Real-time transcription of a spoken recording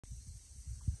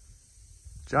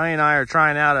Johnny and I are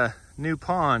trying out a new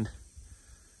pond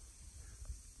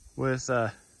with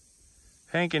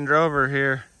Hank and Drover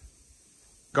here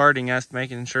guarding us,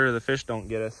 making sure the fish don't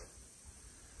get us.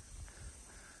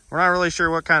 We're not really sure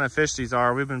what kind of fish these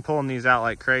are. We've been pulling these out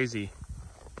like crazy.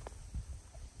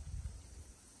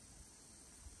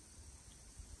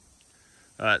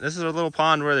 This is a little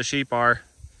pond where the sheep are.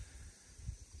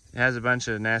 It has a bunch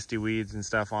of nasty weeds and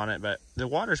stuff on it, but the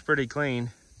water's pretty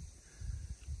clean.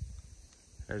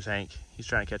 There's Hank. He's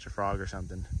trying to catch a frog or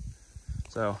something.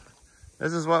 So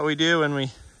this is what we do when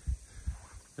we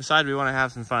decide we want to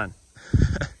have some fun.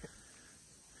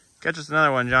 Catch us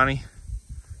another one, Johnny.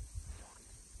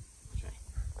 Okay.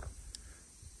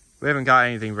 We haven't got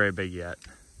anything very big yet.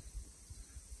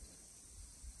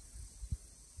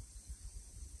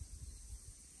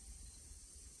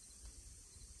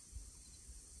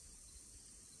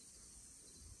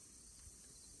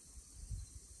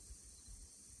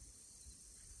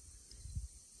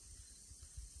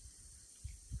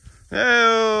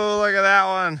 Oh, look at that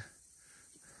one.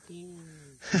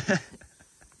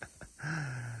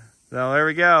 So there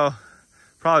we go.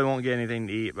 Probably won't get anything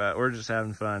to eat, but we're just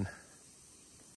having fun.